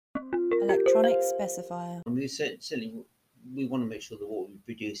Electronic Specifier. And certainly we want to make sure that what we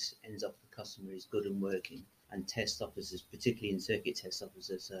produce ends up with the customer is good and working. And test officers, particularly in circuit test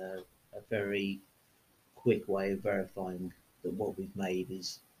officers, are a very quick way of verifying that what we've made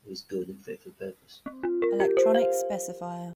is good and fit for purpose. Electronic Specifier.